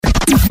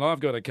I've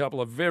got a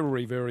couple of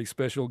very, very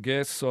special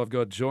guests. I've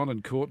got Jon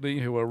and Courtney,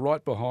 who are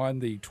right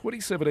behind the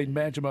 2017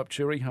 Manjimup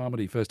Cherry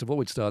Harmony Festival,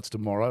 which starts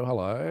tomorrow.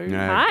 Hello. No,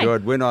 Hi.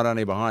 good. We're not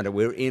only behind it,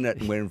 we're in it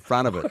and we're in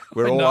front of it.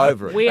 We're all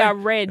over it. We are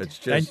red. It's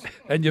just...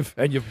 And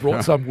you've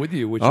brought some with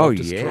you, which Oh, I've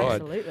just yeah. tried.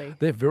 Absolutely.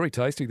 They're very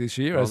tasty this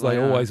year, as they they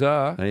are. always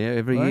are. Yeah,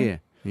 every Right?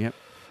 year. Yep.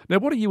 Now,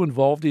 what are you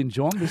involved in,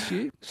 Jon, this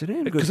year? So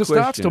damn good Because it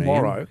starts question,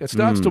 tomorrow. Ian. It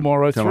starts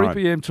tomorrow, 3 tomorrow.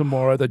 p.m.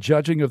 tomorrow, the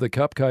judging of the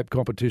Cupcake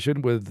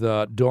competition with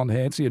Don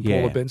Hansey and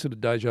Paula Yeah. Benson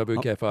at Deja Vu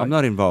Cafe. I'm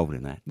not involved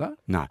in that. No?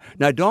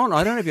 No, Don,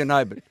 I don't know if you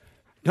know, but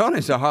Don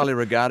is a highly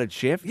regarded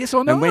chef. Yes,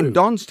 I know. And when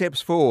Don steps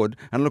forward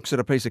and looks at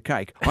a piece of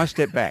cake, I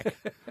step back.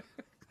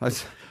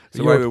 That's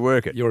the way we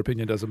work it. Your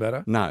opinion doesn't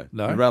matter? No,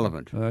 No?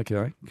 irrelevant.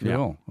 Okay, cool. Yeah.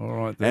 All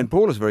right then. And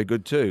Paula's very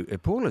good too.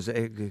 Paula's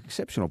an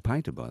exceptional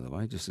painter, by the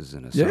way, just as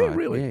an aside. Yeah,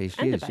 really? Yeah, she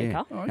And a is, baker.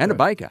 yeah. Oh, And a okay.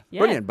 baker. Yeah.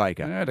 Brilliant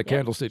baker. and a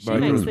candlestick She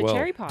maker makes as the well.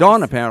 cherry pies.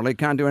 Don apparently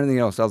can't do anything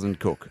else other than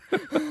cook.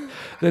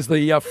 There's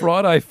the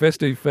Friday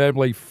Festive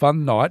Family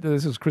Fun Night.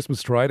 This is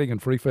Christmas trading and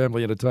free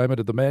family entertainment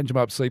at the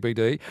Manjimup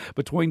CBD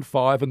between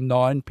 5 and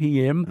 9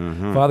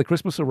 p.m. Father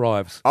Christmas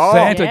arrives. Oh.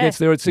 Santa Yeah. gets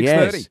there at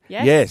 6:30.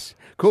 Yes.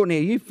 Courtney,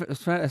 are you a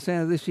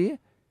Santa this year?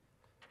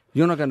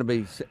 You're not going to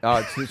be.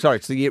 Sorry,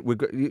 it's the year.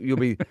 You'll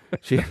be.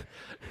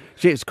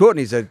 It's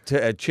Courtney's a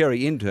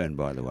cherry intern,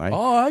 by the way.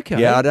 Oh, okay.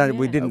 Yeah, I don't.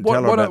 We didn't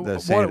tell her about the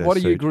Santa what are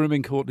you suit.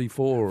 grooming Courtney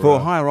for? For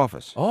higher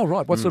office. Oh,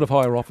 right. What sort of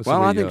higher office? Well,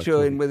 are I we, think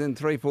she'll, talking? within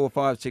 3, 4,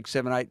 5, 6,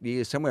 7, 8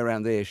 years, somewhere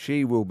around there,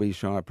 she will be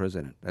Shire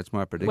president. That's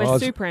my prediction. We're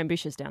super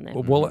ambitious down there.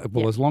 Well,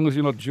 as long as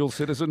you're not dual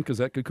citizen, because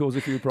that could cause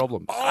a few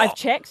problems. I've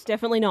checked,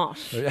 definitely not.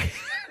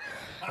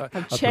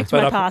 I've checked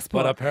But my ap-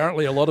 passport. But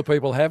apparently a lot of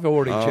people have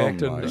already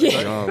checked. my And,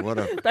 God, what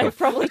a They've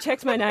probably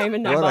checked my name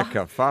and number. what a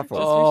kerfuffle.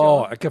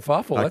 Oh, a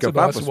kerfuffle. A That's a kerfuffle.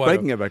 nice way.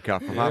 Speaking of a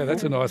kerfuffle. Yeah,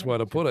 that's a nice way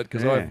to put it,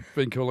 because Yeah. I've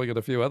been calling it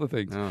a few other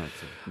things. Oh, it's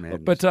a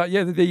madness. But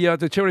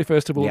the Cherry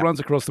Festival Yep. runs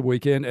across the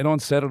weekend, and on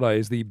Saturday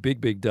is the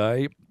big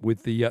day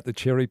with the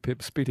cherry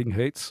pip spitting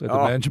heats at the Oh.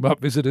 Manjimup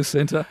Visitor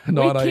Centre, we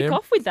 9 kick a.m.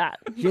 off with that.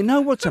 You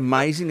know what's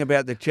amazing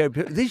about the cherry?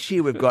 This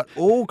year we've got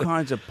all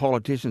kinds of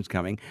politicians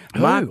coming.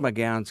 Mark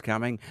McGowan's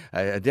coming,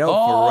 Adele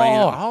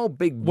Farina, a whole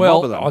big mob of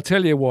Well, them. I'll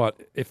tell you what,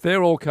 if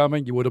they're all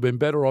coming, you would have been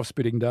better off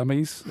spitting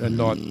dummies and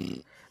not...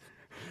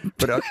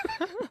 But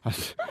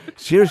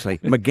seriously,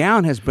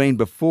 McGowan has been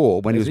before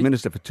when he Has was he?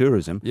 Minister for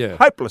Tourism. Yeah.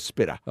 Hopeless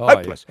spitter. Oh, yeah.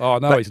 Hopeless. Oh,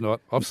 no, But- he's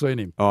not. I've seen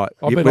him. Oh,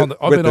 I've you- been with- on the,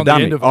 with the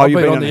dummy. end of, Oh, I've you've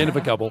been been on on the the- end of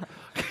a couple.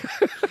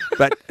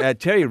 But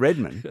Terry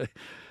Redmond,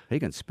 he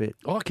can spit.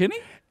 Oh, can he?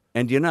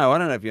 And you know, I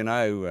don't know if you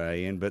know,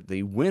 Ian, but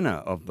the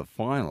winner of the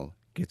final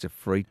gets a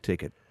free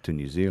ticket to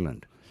New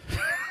Zealand.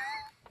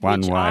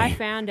 One Which way. I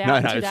found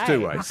out No, today. it's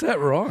two ways. Is that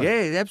right?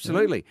 Yeah,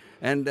 absolutely.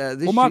 And this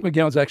Well, Mark year-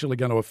 McGowan's actually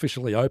going to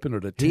officially open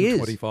it at He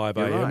is. 10:25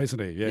 You're a.m., right. isn't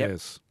he? Yep.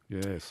 Yes,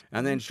 yes.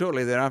 and then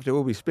shortly thereafter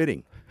we'll be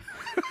spitting.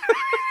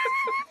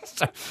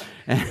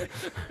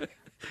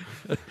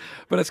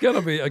 But it's going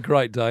to be a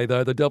great day,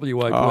 though. The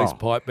WA Police Oh.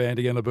 Pipe Band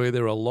are going to be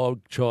there. A log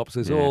chops.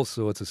 There's Yeah. all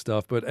sorts of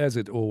stuff. But as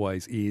it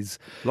always is,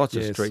 Lots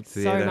of yes. street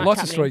So theatre. much.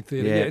 Lots of happening. street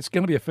theatre. Yeah. Yeah. It's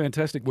going to be a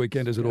fantastic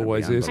weekend, as it gonna be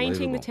always is. unbelievable.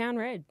 Painting the town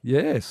red.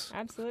 Yes.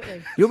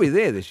 Absolutely. You'll be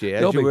there this year,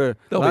 as you were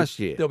last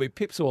year. There'll be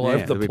pips all Yeah,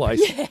 over the there'll be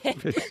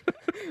place.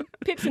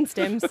 Pips and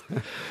stems.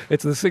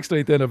 It's the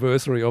 16th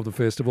anniversary of the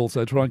festival,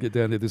 so try and get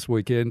down there this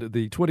weekend.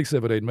 The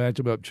 2017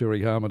 Manjimup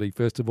Cherry Harmony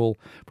Festival,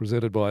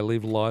 presented by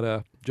Liv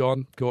Leiter.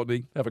 Jon,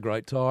 Courtney, have a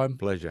great time.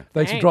 Pleasure.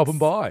 Thanks for Thanks. dropping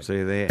by. See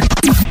you there.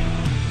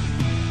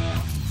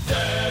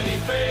 Dirty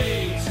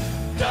feet,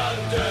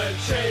 done dirt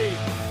cheap.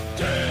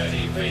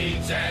 Dirty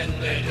feet and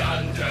they're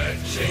done dirt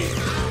cheap.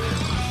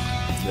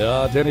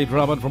 Denny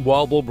Drummond from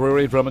Wild Bull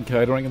Brewery, Drummond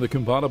Catering and the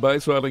Campana Bay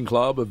Sailing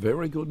Club. A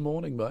very good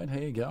morning, mate. How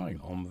you going?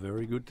 I'm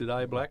very good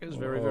today, Blackers.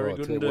 Very, Oh, very I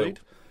good tell you what, indeed.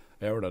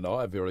 Aaron and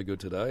I are very good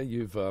today.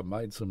 You've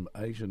made some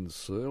Asian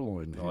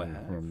sirloin. I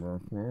have.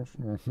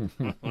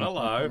 have.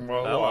 Hello.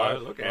 Hello.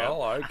 Look out.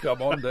 Hello,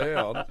 come on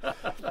down.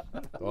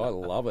 I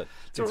love it.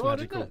 It's all right,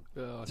 isn't it?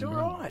 It's all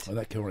right. And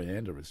that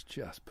coriander is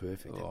just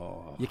perfect.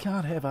 You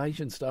can't have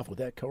Asian stuff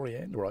without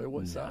coriander, I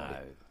always say.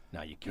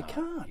 No, you can't.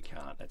 can't. You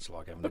can't. It's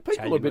like having But people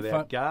Italian are a bit without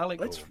fun. garlic.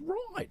 That's or,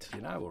 right. you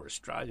know, or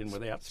Australian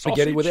without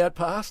Spaghetti sausage. without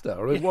pasta.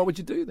 Or why would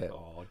you do that?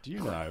 Oh, do you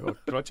know?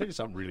 Can I tell you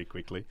something really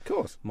quickly? Of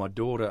course. My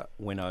daughter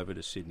went over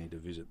to Sydney to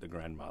visit the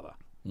grandmother.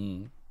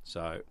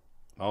 So,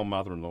 my old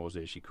mother-in-law's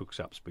there. She cooks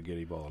up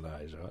spaghetti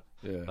bolognese, right?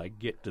 Yeah. They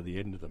get to the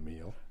end of the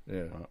meal.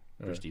 Yeah. Right?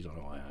 Christy's on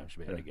her way home.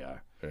 She's about to go.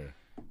 Yeah.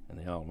 And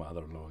the old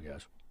mother-in-law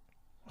goes,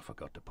 I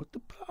forgot to put the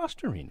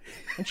plaster in.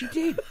 And she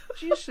did.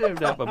 She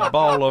served up a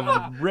bowl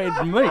of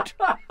red meat.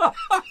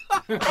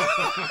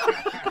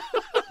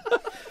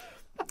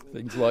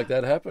 Things like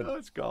that happen. Oh,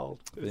 it's gold.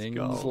 It's Things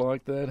gold.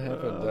 like that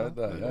happen, don't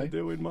they? They eh?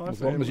 do in my As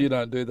family. long as you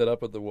don't do that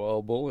up at the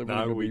Wild Bull,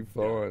 everything will be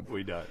fine.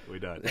 We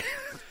don't.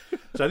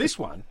 So this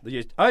one,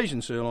 the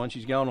Asian sirloin,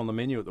 she's going on the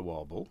menu at the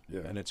Wild Bull,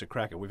 and it's a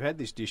cracker. We've had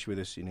this dish with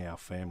us in our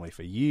family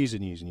for years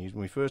and years and years.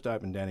 When we first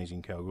opened Danny's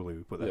in Kalgoorlie,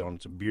 we put that on.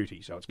 It's a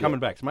beauty. So it's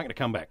coming back. It's making a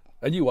comeback.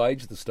 And you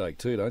age the steak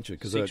too, don't you?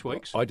 'Cause 6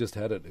 weeks. I just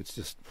had it. It's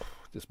just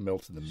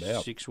melts in the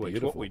mouth. 6 weeks.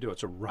 Beautiful. What we do,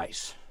 it's a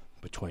race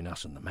between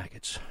us and the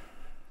maggots.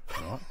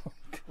 Right?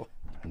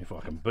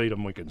 can beat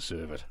them, we can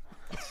serve it.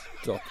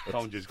 Stop it.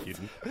 I'm just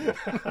kidding.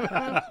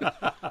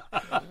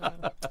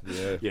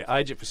 Yeah.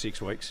 Age it for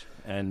 6 weeks.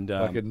 And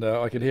I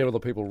can hear all the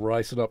people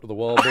racing up to the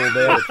wild ball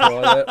now to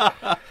try that.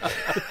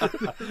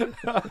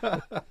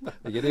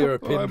 You can hear a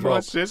pin drop. My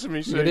sesame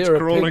You can seeds hear a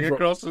crawling pin drop.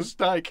 across the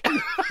steak.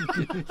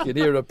 You can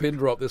hear a pin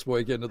drop this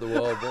weekend at the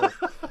wild ball.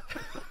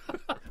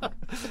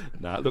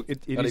 No, look,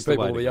 it Only is the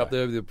people way will to be go. up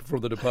there from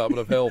the Department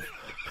of Health.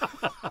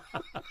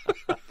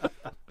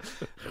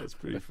 That's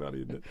pretty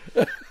funny, isn't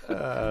it?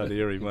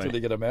 Dearie Until me. you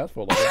get a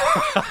mouthful of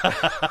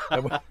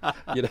it.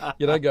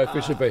 You don't go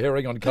fishing for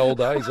herring on cold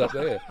days up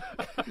there.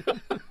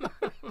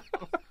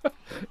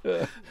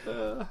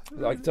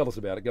 Tell us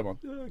about it. Come on.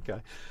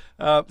 Okay.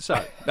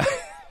 So,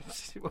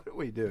 what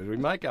we do is we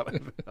make up...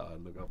 Oh,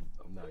 look, I'm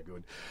no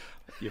good.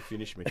 You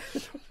finished me.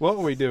 What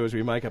we do is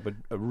we make up a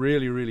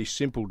really, really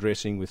simple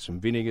dressing with some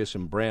vinegar,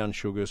 some brown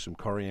sugar, some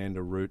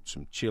coriander root,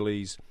 some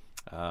chilies.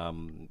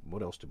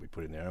 What else did we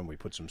put in there? And we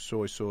put some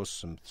soy sauce,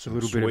 some A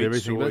little bit of sweet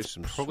everything. soy, That's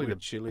some probably the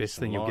sweet chili, best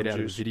some thing you'll lime get out of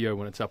the juice. video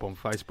when it's up on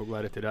Facebook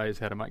later today is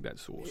how to make that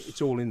sauce.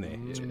 It's all in there.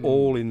 It's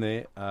all in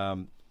there.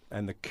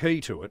 And the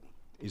key to it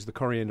is the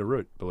coriander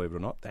root, believe it or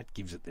not. That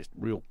gives it this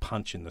real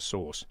punch in the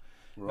sauce.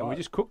 And we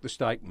just cook the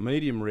steak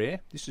medium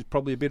rare. This is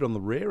probably a bit on the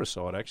rarer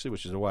side, actually,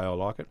 which is the way I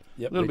like it.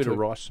 Yep, a little me bit of too.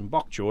 rice, some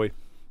bok choy.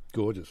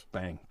 Gorgeous.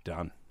 Bang,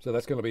 done. So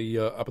that's going to be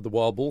up at the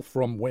Wild Bull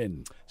from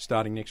when?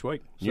 Starting next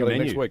week. Starting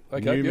New next menu. week.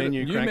 Okay, New good.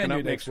 menu New cranking menu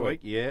up next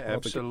week. Yeah, I think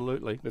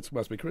absolutely. It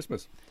must be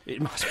Christmas.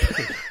 It must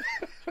be.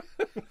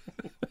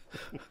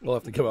 We'll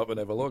have to come up and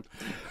have a look.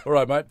 All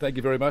right, mate. Thank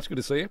you very much. Good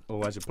to see you.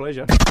 Always a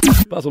pleasure.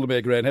 Busselton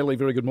Mayor Grant Henley.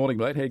 Very good morning,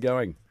 mate. How you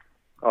going?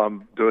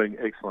 I'm doing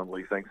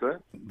excellently, thanks, sir.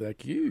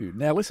 Thank you.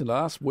 Now, listen,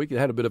 last week you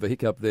had a bit of a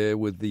hiccup there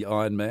with the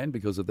Iron Man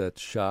because of that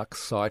shark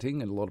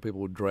sighting, and a lot of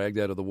people were dragged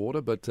out of the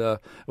water. But it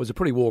was a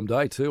pretty warm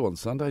day too on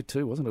Sunday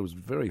too, wasn't it? It was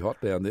very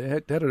hot down there. How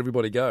did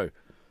everybody go?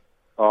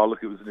 Oh,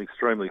 look, it was an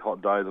extremely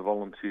hot day. The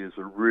volunteers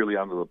were really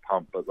under the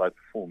pump, but they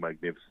performed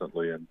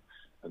magnificently and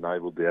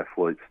enabled the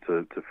athletes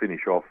to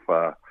finish off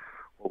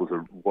what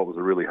was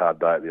a really hard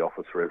day at the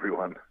office for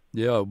everyone.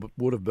 Yeah, it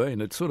would have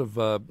been. It's sort of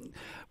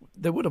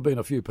there would have been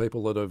a few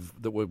people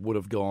that would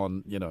have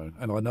gone, you know,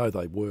 and I know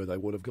they would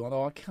have gone,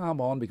 oh,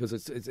 come on, because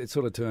it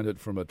sort of turned it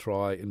from a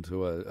try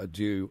into a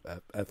due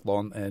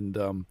athlon, and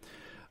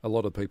a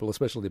lot of people,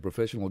 especially the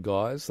professional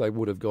guys, they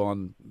would have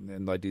gone,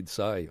 and they did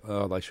say,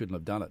 oh, they shouldn't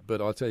have done it.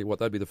 But I tell you what,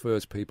 they'd be the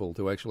first people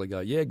to actually go,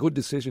 yeah, good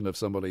decision if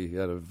somebody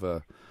had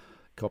have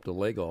copped a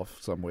leg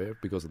off somewhere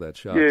because of that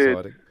shark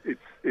sighting.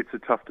 It's a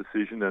tough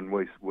decision, and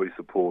we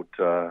support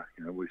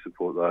we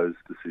support those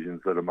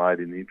decisions that are made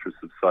in the interest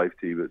of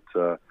safety. But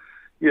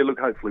look,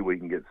 hopefully we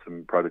can get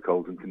some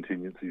protocols and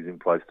contingencies in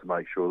place to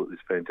make sure that this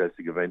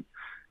fantastic event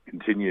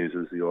continues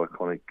as the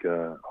iconic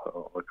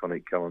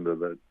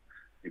calendar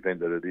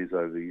event that it is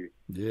over the year.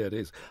 Yeah, it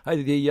is.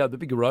 Hey, the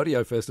big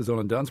Rodeofest is on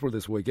in Dunsborough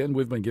this weekend.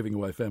 We've been giving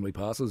away family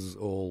passes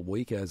all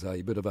week as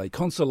a bit of a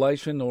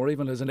consolation or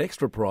even as an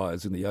extra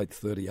prize in the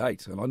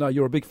 838. And I know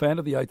you're a big fan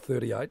of the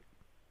 838.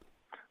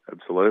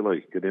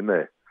 Absolutely. Get in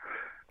there.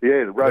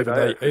 Yeah, the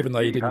Rodeofest. Even though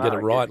you didn't get it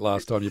right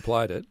last time you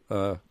played it.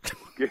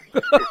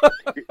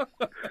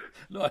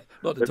 Not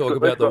to talk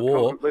about the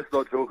war. Let's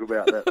not talk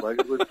about that,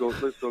 mate. Let's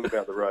talk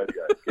about the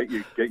rodeo. Get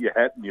your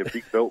hat and your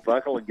big belt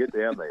buckle and get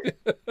down there.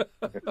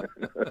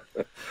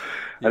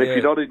 And if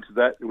you're not into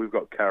that, we've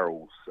got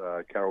carols.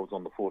 Carols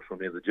on the foreshore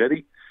near the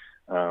Jetty,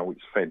 which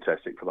is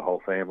fantastic for the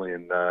whole family.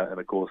 And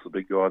of course, the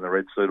big guy in the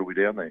red suit will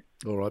be down there.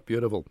 All right,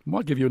 beautiful.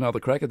 Might give you another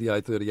crack at the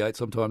 838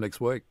 sometime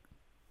next week.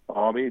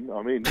 I'm in.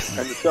 And the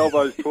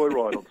Salvo's toy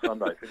ride on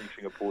Sunday,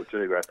 finishing at Port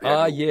Geographic.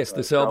 Yes,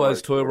 the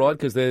Salvo's toy ride,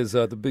 because there's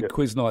the big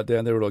quiz night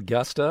down there at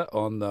Augusta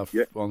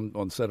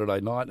on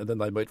Saturday night, and then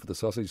they meet for the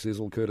sausage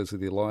sizzle, courtesy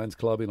of the Lions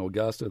Club in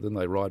Augusta. Then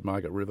they ride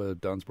Margaret River,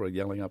 Dunsborough,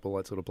 Yelling Up, all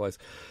that sort of place.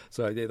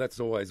 So, yeah, that's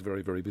always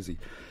very, very busy.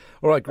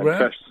 All right,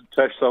 Grant.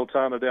 Tash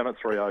Sultana down at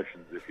Three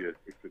Oceans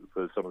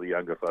for some of the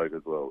younger folk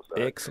as well.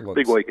 So excellent.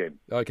 Big weekend.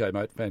 Okay,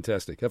 mate,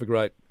 fantastic. Have a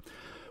great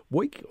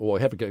week, or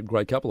have a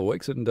great couple of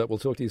weeks, and we'll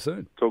talk to you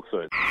soon. Talk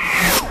soon.